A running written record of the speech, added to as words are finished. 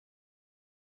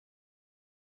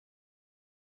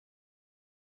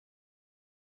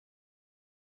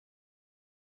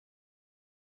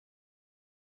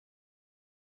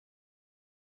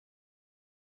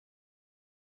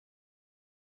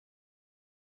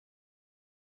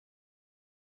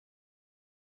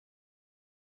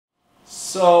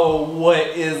So what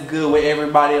is good with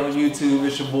everybody on YouTube?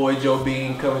 It's your boy Joe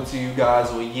Bean coming to you guys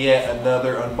with yet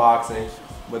another unboxing.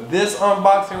 But this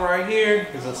unboxing right here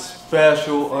is a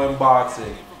special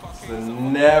unboxing. It's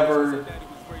never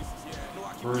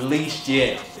released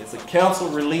yet. It's a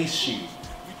canceled release shoe.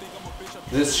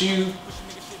 This shoe,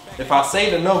 if I say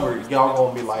the number, y'all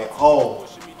gonna be like, oh,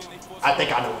 I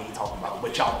think I know what you're talking about,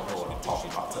 but y'all don't know what I'm talking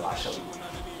about till I show you.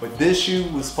 But this shoe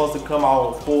was supposed to come out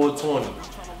on 4/20,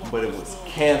 but it was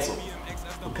canceled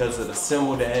because of the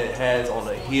symbol that it has on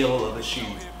the heel of the shoe.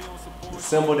 The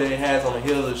symbol that it has on the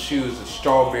heel of the shoe is a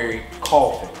strawberry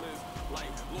coffin.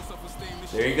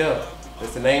 There you go.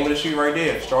 That's the name of the shoe right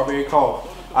there, strawberry cough.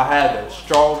 I have the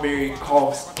strawberry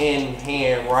coughs in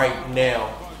hand right now,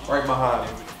 right behind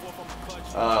me.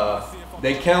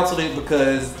 They canceled it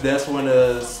because that's when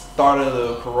the start of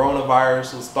the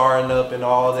coronavirus was starting up and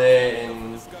all that,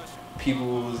 and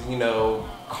people was, you know,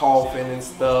 coughing and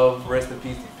stuff. Rest in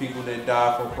peace to people that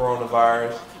died from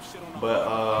coronavirus.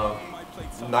 But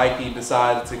Nike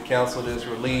decided to cancel this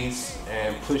release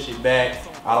and push it back.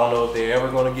 I don't know if they're ever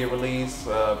going to get released.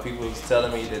 People was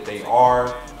telling me that they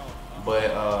are,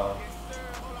 but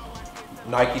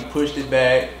Nike pushed it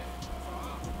back.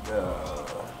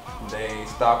 They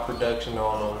stopped production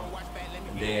on them.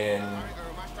 And then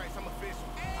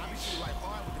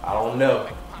I don't know,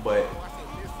 but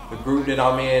the group that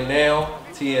I'm in now,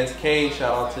 TSK,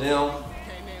 shout out to them,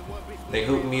 they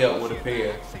hooked me up with a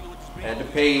pair. I had to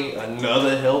pay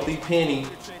another healthy penny,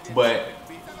 but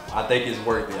I think it's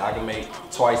worth it. I can make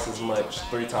twice as much,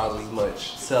 3 times as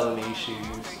much selling these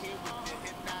shoes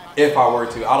if I were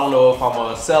to. I don't know if I'm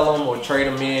gonna sell them or trade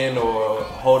them in or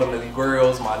hold them as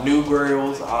grills, my new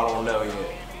grills. I don't know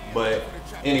yet. But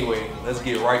anyway, let's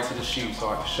get right to the shoe so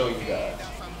I can show you guys.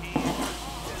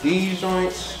 These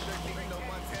joints,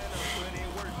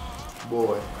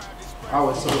 boy, I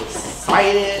was so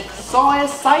excited,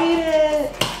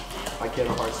 like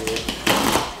Kevin Hart said.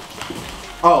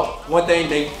 Oh, one thing,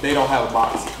 they don't have a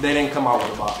box. They didn't come out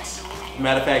with a box.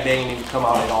 Matter of fact, they didn't even come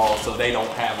out at all, so they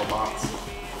don't have a box.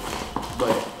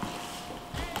 But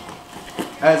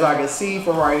as I can see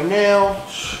from right now,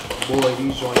 boy,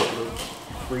 these joints look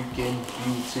freaking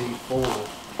beautiful.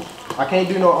 I can't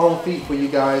do no on feet for you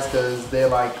guys because they're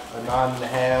like a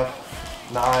 9.5,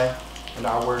 9, and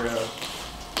I wear a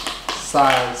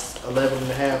size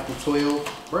 11.5 to 12.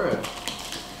 Bruh,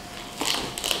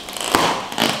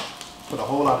 put a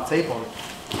whole lot of tape on it.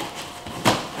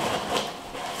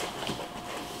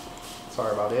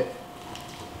 Sorry about that.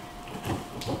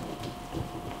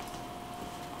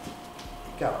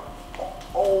 Got a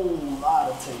whole lot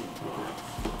of tape.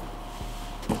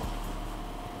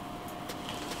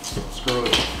 Screw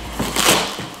it.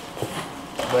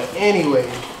 But anyway,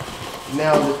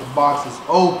 now that the box is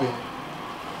open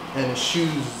and the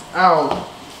shoes is out,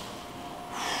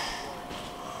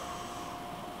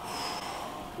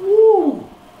 woo!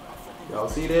 Y'all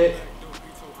see that?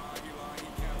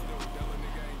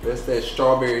 That's that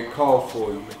strawberry cough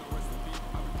for you.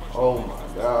 Oh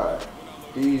my God,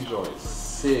 these joints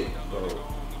sick, bro.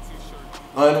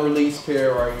 Unreleased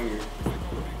pair right here.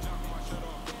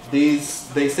 These,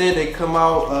 they said they come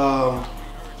out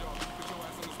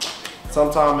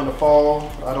sometime in the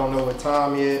fall. I don't know what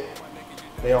time yet.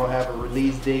 They don't have a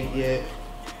release date yet.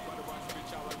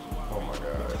 Oh my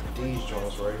God, these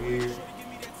joints right here.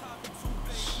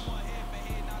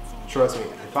 Trust me,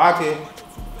 if I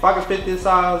could fit this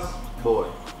size, boy,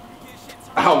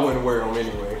 I wouldn't wear them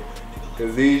anyway.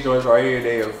 Cause these joints right here,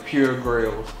 they are pure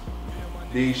grails.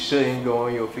 These shouldn't go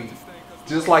on your feet.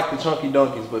 Just like the chunky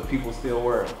donkeys, but people still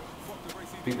wear them.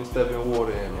 People step in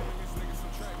water in them.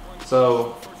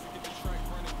 So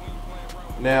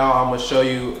now I'm gonna show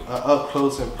you an up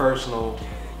close and personal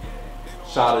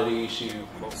shot of these shoes.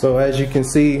 So as you can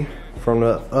see from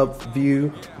the up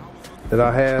view that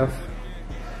I have,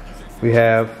 we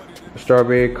have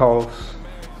strawberry coughs.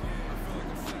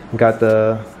 Got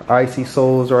the icy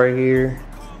soles right here,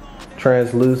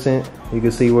 translucent. You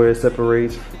can see where it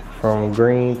separates from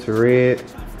green to red.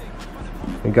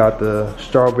 We got the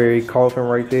strawberry coffin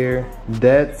right there.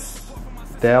 That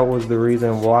was the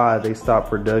reason why they stopped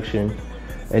production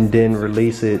and didn't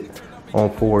release it on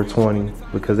 4/20,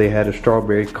 because they had a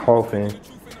strawberry coffin,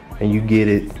 and you get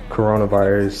it,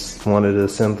 coronavirus, one of the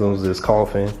symptoms is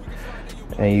coughing,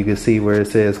 and you can see where it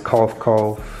says cough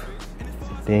cough.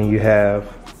 Then you have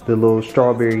the little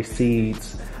strawberry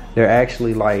seeds. They're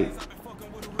actually like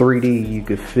 3D. You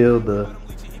could feel the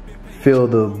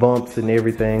bumps and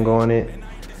everything on it.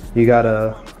 You got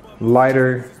a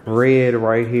lighter red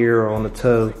right here on the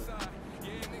toe.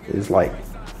 It's like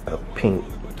a pink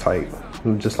type,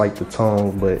 just like the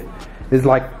tongue, but It's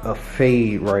like a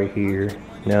fade right here.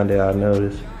 Now that I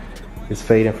notice, it's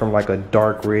fading from like a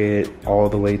dark red all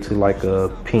the way to like a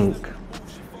pink,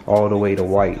 all the way to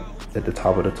white at the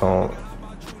top of the tongue.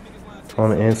 On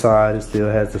the inside, it still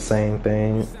has the same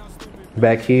thing.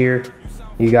 Back here,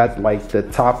 you got like the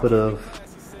top of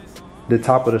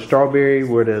the strawberry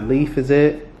where the leaf is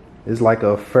at. It's like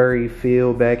a furry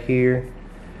feel back here.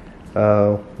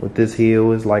 With this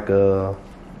heel is like a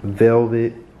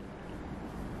velvet,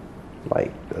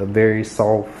 like a very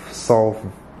soft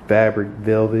fabric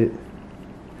velvet.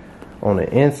 On the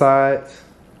inside,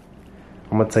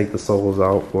 I'm gonna take the soles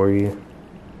out for you.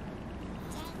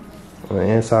 On the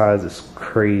insides, it's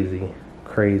crazy.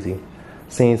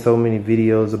 Seen so many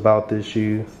videos about this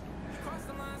shoe.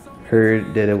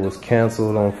 Heard that it was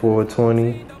canceled on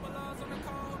 420.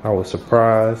 I was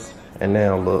surprised, and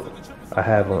now look, I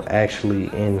have them actually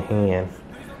in hand.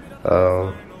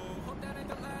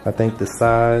 I think the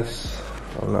size,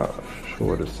 I'm not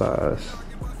sure the size.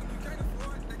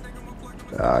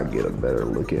 I'll get a better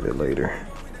look at it later.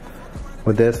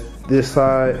 But that's this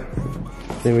side.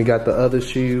 Then we got the other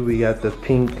shoe. We got the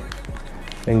pink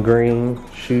and green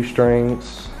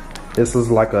shoestrings. This is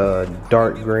like a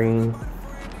dark green.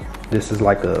 This is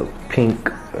like a pink,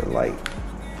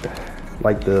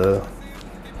 like the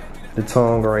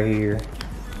tongue right here.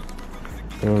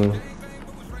 And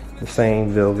the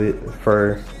same velvet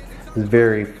fur. It's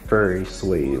very furry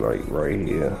suede, like right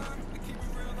here.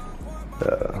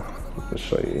 Let me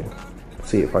show you.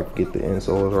 See if I can get the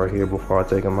insoles right here before I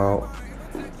take them out.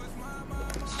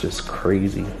 It's just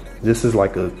crazy. This is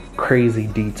like a crazy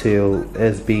detailed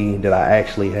SB that I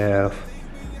actually have.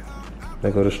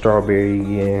 They go to strawberry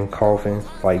again, coughing.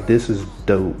 Like this is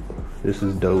dope. This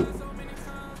is dope.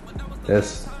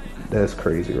 That's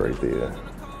crazy right there.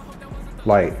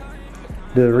 Like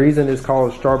the reason it's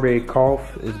called strawberry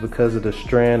cough is because of the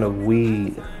strand of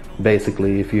weed.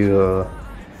 Basically, if you're a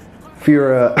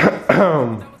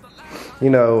you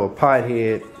know, a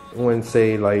pothead, wouldn't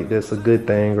say like that's a good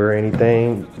thing or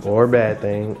anything or a bad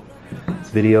thing. This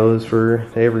video is for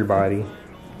everybody,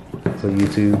 so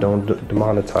YouTube don't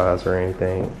demonetize or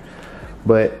anything.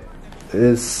 But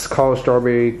it's called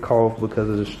strawberry cough because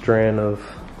of the strand of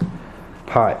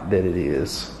pot that it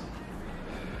is.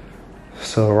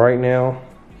 So right now,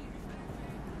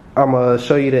 I'm gonna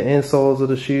show you the insoles of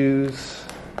the shoes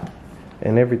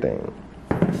and everything.